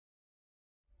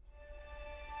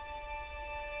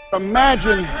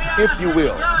Imagine, if you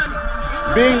will,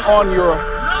 being on your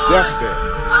deathbed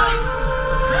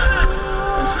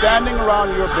and standing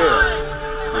around your bed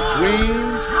with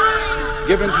dreams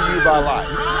given to you by life.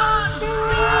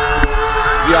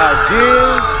 The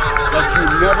ideas that you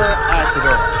never acted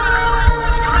on.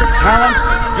 The talents,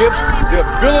 the gifts, the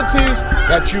abilities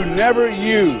that you never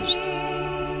used.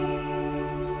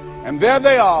 And there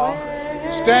they are,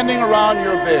 standing around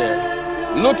your bed,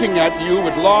 looking at you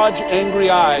with large, angry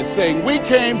eyes, saying, "We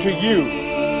came to you,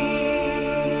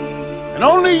 and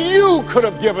only you could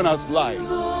have given us life,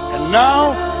 and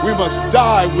now we must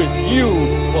die with you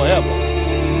forever."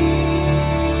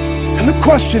 And the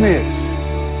question is,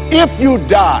 if you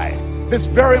died this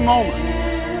very moment,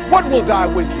 what will die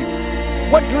with you?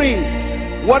 What dreams,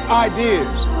 what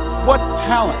ideas, what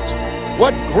talents,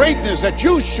 what greatness that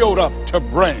you showed up to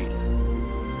bring?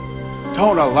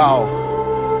 Don't allow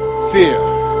fear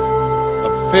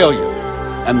of failure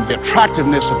and the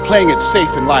attractiveness of playing it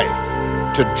safe in life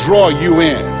to draw you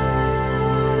in.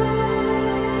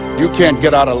 You can't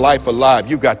get out of life alive.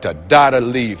 You got to die to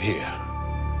leave here.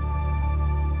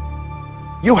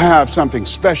 You have something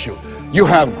special. You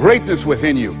have greatness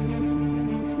within you.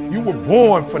 You were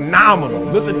born phenomenal.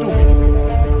 Listen to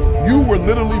me. You were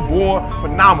literally born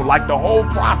phenomenal, like the whole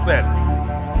process.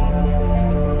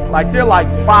 Like there are like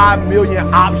 5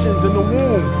 million options in the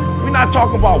womb. We're not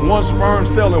talking about one sperm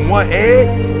cell and one egg.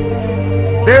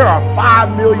 There are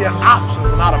 5 million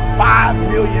options, and out of 5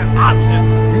 million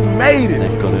options, you made it.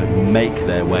 They've got to make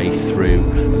their way through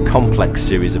a complex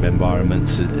series of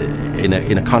environments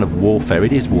in a kind of warfare.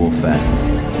 It is warfare.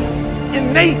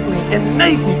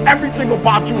 Innately, everything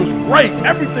about you is great.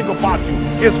 Everything about you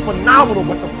is phenomenal.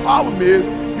 But the problem is,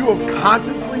 you have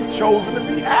consciously chosen to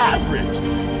be average.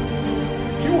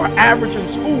 You are average in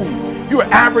school. You are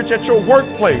average at your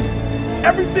workplace.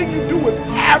 Everything you do is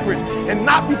average, and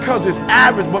not because it's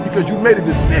average, but because you made a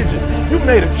decision. You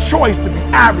made a choice to be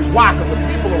average. Why? Because the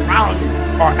people around you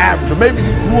are average. Or maybe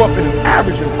you grew up in an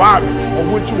average environment, or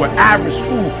went to an average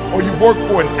school, or you work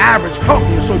for an average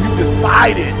company, so you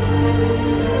decided.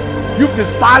 You've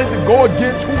decided to go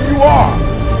against who you are.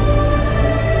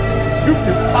 You've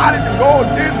decided to go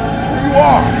against who you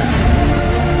are.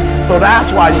 So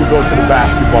that's why you go to the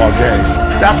basketball games.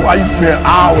 That's why you spend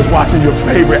hours watching your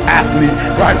favorite athlete,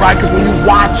 right? Because when you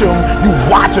watch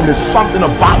them, there's something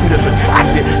about you that's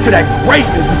attracted to that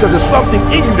greatness, because there's something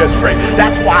in you that's great.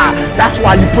 That's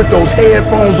why you put those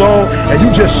headphones on and you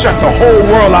just shut the whole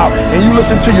world out and you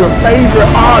listen to your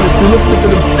favorite artist, you listen to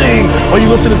them sing, or you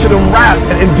listen to them rap,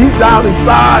 and deep down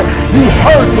inside, you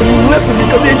hurt when you listen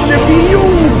because it should be you.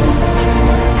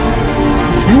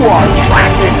 You are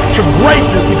attracted to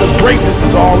greatness because greatness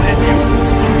is all in you.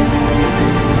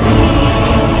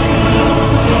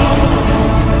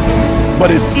 But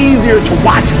it's easier to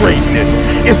watch greatness.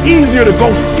 It's easier to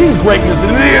go see greatness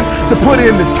than it is to put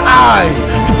in the time,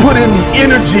 to put in the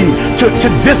energy, to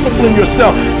discipline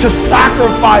yourself, to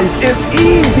sacrifice. It's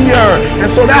easier. And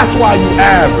so that's why you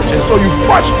average. And so you're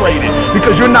frustrated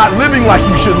because you're not living like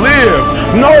you should live.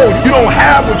 No, you don't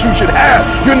have what you should have.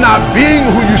 You're not being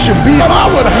who you should be. But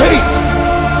I would hate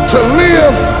to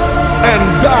live and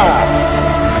die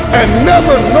and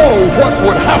never know what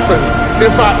would happen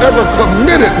if I ever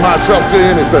committed myself to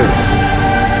anything.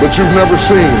 But you've never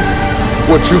seen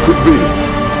what you could be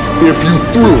if you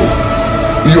threw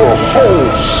your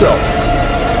whole self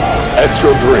at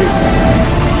your dream.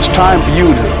 It's time for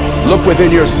you to look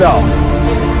within yourself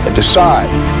and decide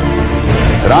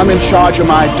that I'm in charge of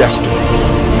my destiny.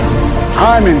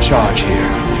 I'm in charge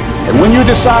here. And when you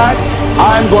decide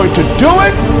I'm going to do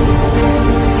it,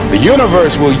 the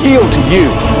universe will yield to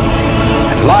you,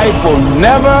 and life will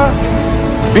never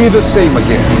be the same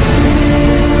again.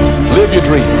 Live your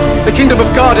dream. The kingdom of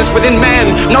God is within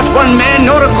man, not one man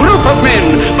nor a group of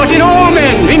men, but in all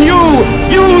men, in you.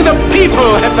 You, the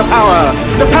people, have the power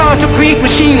to create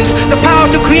machines, the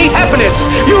power to create happiness.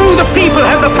 You, the people,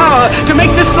 have the power to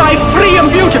make this life free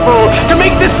and beautiful, to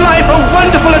make this life a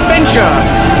wonderful adventure.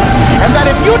 And that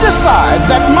if you decide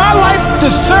that my life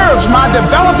deserves my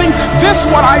developing this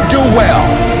what I do well,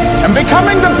 and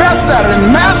becoming the best at it, and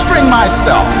mastering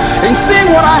myself, and seeing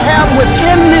what I have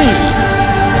within me,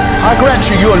 I grant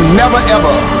you, you'll never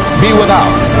ever be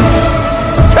without.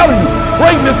 I'm telling you,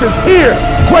 greatness is here.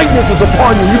 Greatness is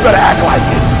upon you. You better act like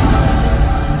it.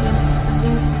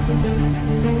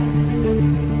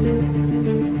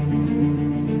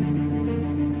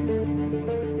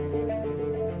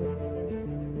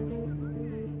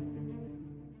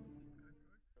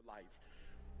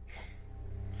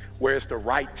 Where it's the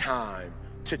right time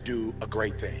to do a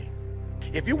great thing.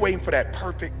 If you're waiting for that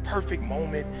perfect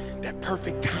moment, that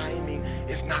perfect timing,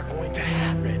 it's not going to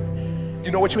happen.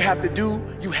 You know what you have to do?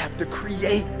 You have to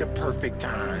create the perfect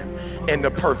time and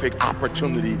the perfect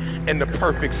opportunity and the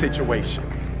perfect situation.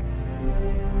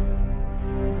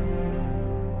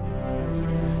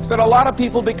 So that a lot of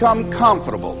people become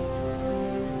comfortable.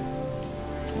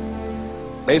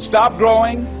 They stop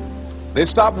growing. They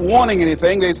stop wanting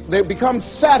anything. They become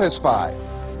satisfied.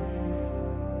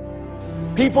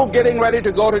 People getting ready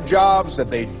to go to jobs that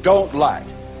they don't like.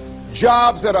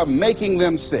 Jobs that are making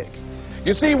them sick.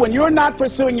 You see, when you're not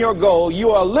pursuing your goal, you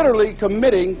are literally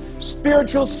committing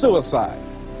spiritual suicide.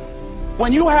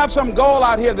 When you have some goal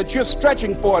out here that you're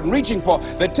stretching for and reaching for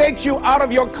that takes you out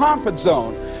of your comfort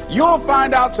zone, you'll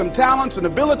find out some talents and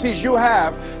abilities you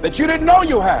have that you didn't know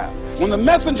you have. When the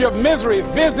messenger of misery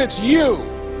visits you,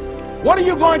 what are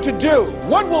you going to do?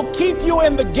 What will keep you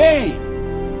in the game?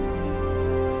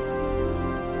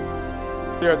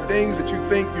 There are things that you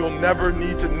think you'll never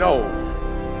need to know,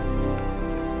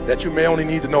 that you may only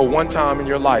need to know one time in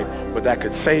your life, but that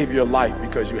could save your life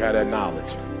because you had that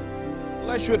knowledge.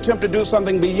 Unless you attempt to do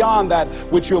something beyond that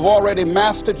which you've already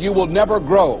mastered, you will never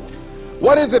grow.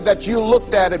 What is it that you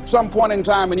looked at some point in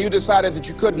time and you decided that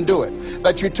you couldn't do it,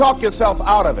 that you talked yourself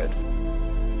out of it?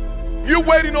 You're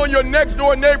waiting on your next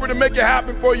door neighbor to make it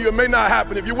happen for you. It may not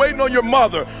happen. If you're waiting on your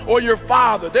mother or your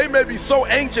father, they may be so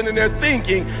ancient in their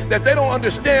thinking that they don't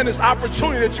understand this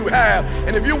opportunity that you have.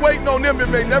 And if you're waiting on them, it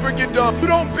may never get done. You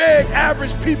don't beg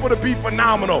average people to be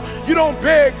phenomenal. You don't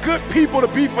beg good people to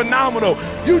be phenomenal.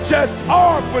 You just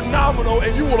are phenomenal,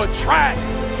 and you will attract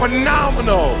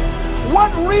phenomenal.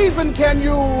 What reason can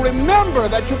you remember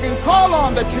that you can call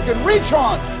on, that you can reach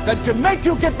on, that can make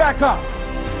you get back up?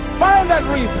 Find that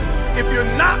reason. If you're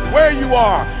not where you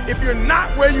are, if you're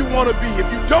not where you want to be, if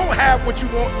you don't have what you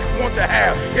want to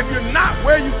have, if you're not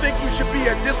where you think you should be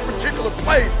at this particular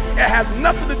place, it has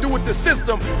nothing to do with the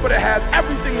system, but it has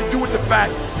everything to do with the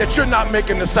fact that you're not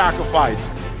making the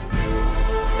sacrifice.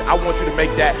 I want you to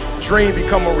make that dream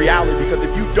become a reality, because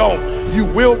if you don't, you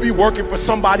will be working for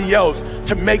somebody else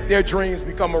to make their dreams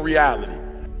become a reality.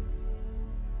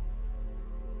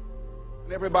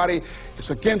 Everybody is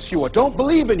against you or don't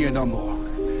believe in you no more.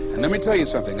 And let me tell you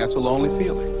something, that's a lonely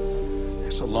feeling.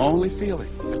 It's a lonely feeling,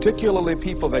 particularly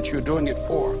people that you're doing it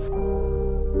for.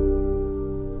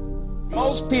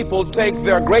 Most people take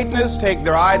their greatness, take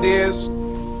their ideas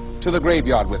to the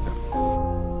graveyard with them.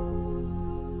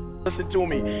 Listen to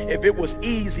me, if it was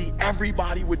easy,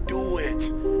 everybody would do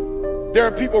it. There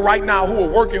are people right now who are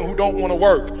working who don't want to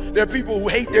work. There are people who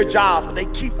hate their jobs, but they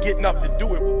keep getting up to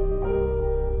do it.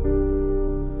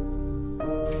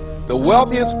 The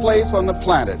wealthiest place on the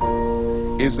planet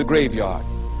is the graveyard.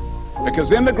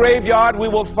 Because in the graveyard we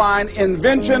will find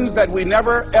inventions that we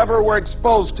never ever were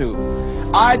exposed to.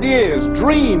 Ideas,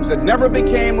 dreams that never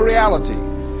became reality.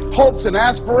 Hopes and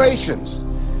aspirations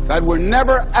that were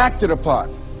never acted upon.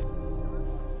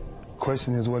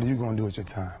 Question is, what are you going to do with your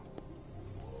time?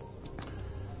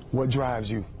 What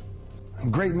drives you?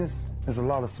 And greatness is a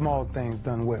lot of small things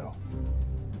done well.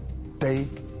 Day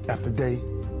after day,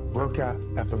 workout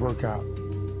after workout,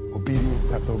 obedience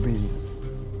after obedience,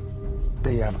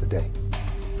 day after day.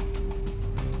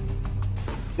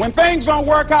 When things don't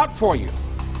work out for you,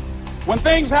 when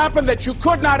things happen that you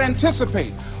could not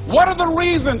anticipate, what are the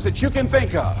reasons that you can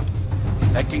think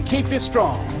of that can keep you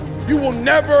strong? You will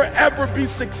never ever be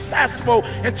successful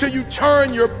until you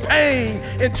turn your pain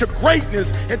into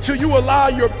greatness, until you allow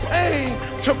your pain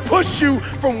to push you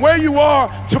from where you are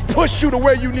to push you to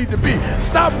where you need to be.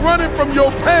 Stop running from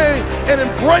your pain and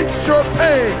embrace your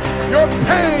pain. Your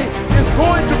pain is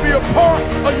going to be a part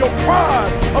of your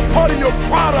prize, a part of your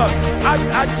product.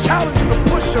 I challenge you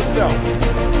to push yourself.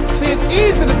 See, it's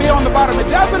easy to be on the bottom. It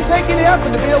doesn't take any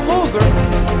effort to be a loser.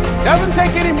 It doesn't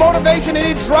take any motivation,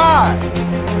 any drive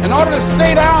in order to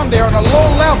stay down there on a low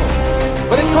level.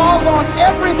 But it calls on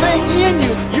everything in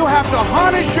you. You have to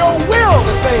harness your will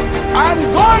to say, I'm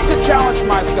going to challenge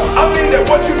myself. I mean that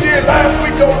what you did last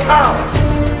week don't count.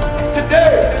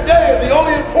 Today is the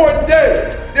only important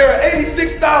day. There are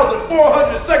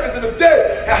 86,400 seconds in a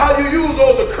day, and how you use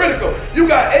those are critical. You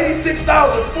got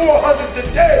 86,400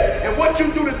 today, and what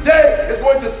you do today is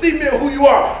going to cement who you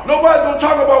are. Nobody's going to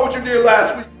talk about what you did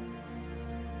last week.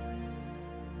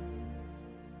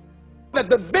 That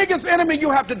the biggest enemy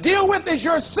you have to deal with is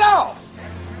yourself.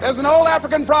 There's an old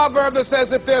African proverb that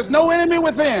says, if there's no enemy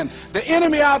within, the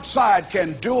enemy outside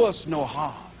can do us no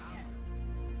harm.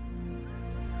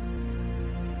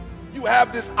 you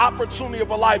have this opportunity of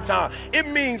a lifetime. It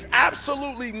means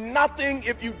absolutely nothing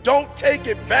if you don't take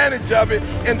advantage of it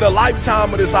in the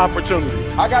lifetime of this opportunity.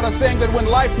 I got a saying that when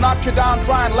life knocks you down,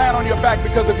 try and land on your back,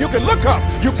 because if you can look up,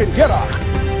 you can get up.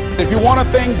 If you want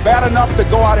a thing bad enough to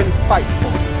go out and fight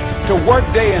for it, to work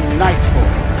day and night for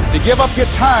it, to give up your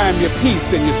time, your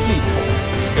peace, and your sleep for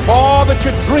it, if all that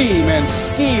you dream and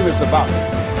scheme is about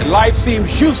it, and life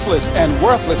seems useless and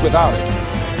worthless without it.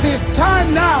 See, it's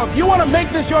time now. If you want to make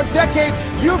this your decade,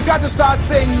 you've got to start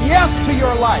saying yes to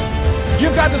your life.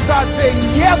 You've got to start saying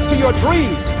yes to your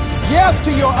dreams, yes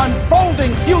to your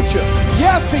unfolding future,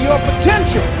 yes to your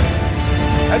potential,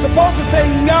 as opposed to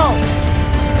saying no.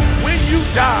 When you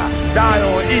die, die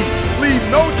on E. Leave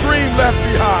no dream left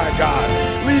behind,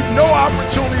 guys. Leave no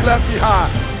opportunity left behind.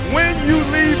 When you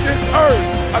leave this earth,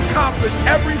 accomplish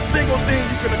every single thing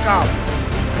you can accomplish.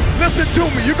 Listen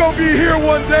to me, you're gonna be here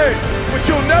one day, but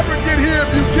you'll never get here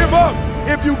if you give up,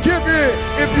 if you give in,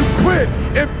 if you quit.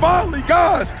 And finally,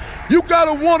 guys, you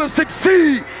gotta wanna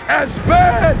succeed as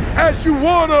bad as you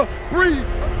wanna breathe.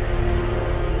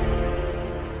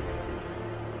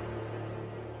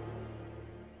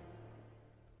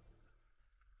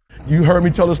 You heard me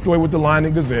tell the story with the lion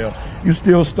and gazelle. You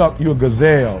still stuck, you're a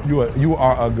gazelle. You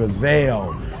are a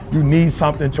gazelle. You need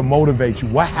something to motivate you.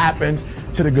 What happens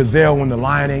to the gazelle when the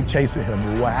lion ain't chasing him?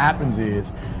 Well, what happens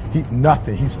is,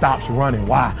 nothing. He stops running.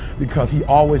 Why? Because he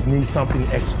always needs something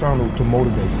external to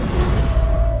motivate him.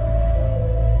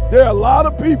 There are a lot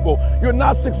of people, you're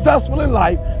not successful in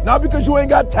life, not because you ain't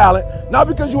got talent, not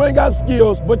because you ain't got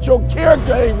skills, but your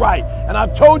character ain't right. And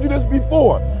I've told you this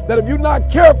before, that if you're not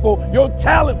careful, your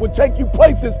talent will take you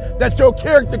places that your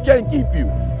character can't keep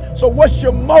you. So what's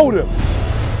your motive?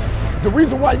 The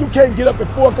reason why you can't get up at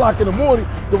 4 o'clock in the morning,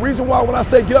 the reason why when I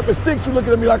say get up at 6, you're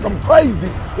looking at me like I'm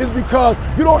crazy, is because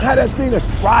you don't have that thing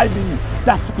that's driving you,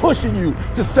 that's pushing you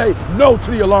to say no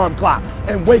to the alarm clock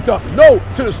and wake up, no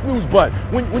to the snooze button.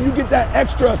 When you get that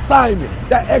extra assignment,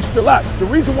 that extra lot, the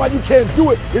reason why you can't do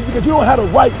it is because you don't have the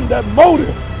right thing, that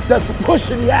motive that's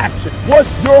pushing the action.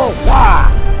 What's your why?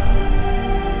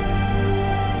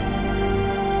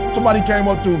 Somebody came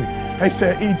up to me. They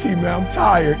said, E.T., man, I'm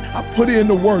tired. I put in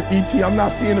the work, E.T., I'm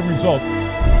not seeing the results.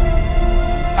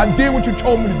 I did what you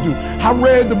told me to do. I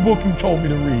read the book you told me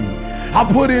to read.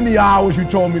 I put in the hours you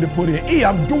told me to put in.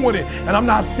 I'm doing it, and I'm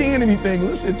not seeing anything.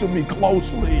 Listen to me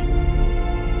closely.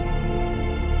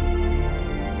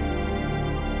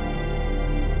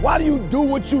 Why do you do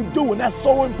what you do? And that's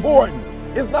so important.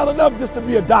 It's not enough just to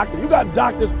be a doctor. You got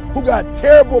doctors who got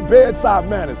terrible bedside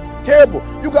manners. Terrible.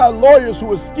 You got lawyers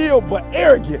who are skilled but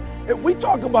arrogant. If we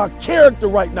talk about character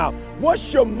right now,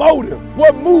 what's your motive?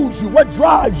 What moves you? What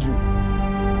drives you?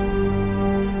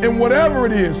 And whatever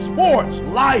it is, sports,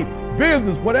 life,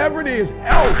 business, whatever it is,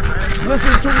 health,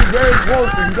 listen to me very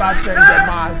closely. You gotta change that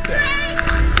mindset.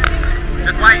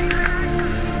 Just wait.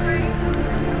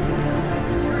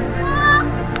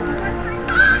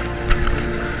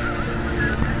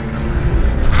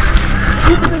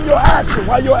 Even in your action,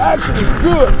 while your action is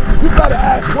good, you gotta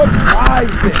ask what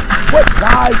drives it, what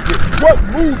guides it, what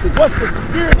moves it, what's the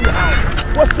spirit behind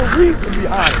it, what's the reason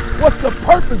behind it, what's the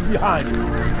purpose behind it.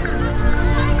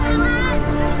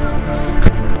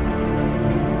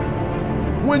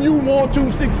 When you want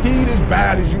to succeed as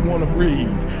bad as you want to breathe,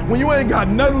 when you ain't got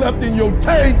nothing left in your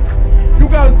tank, you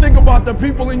got to think about the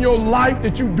people in your life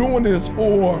that you're doing this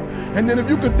for. And then if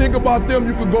you could think about them,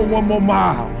 you could go one more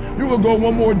mile. You could go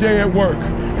one more day at work.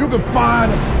 You can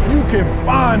find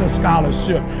a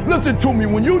scholarship. Listen to me,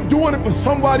 when you're doing it for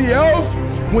somebody else,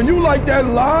 when you like that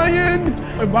lion,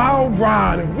 if I don't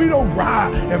grind, if we don't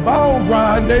grind, if I don't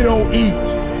grind, they don't eat.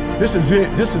 This is it.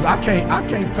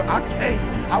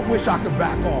 I wish I could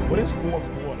back off, but it's 4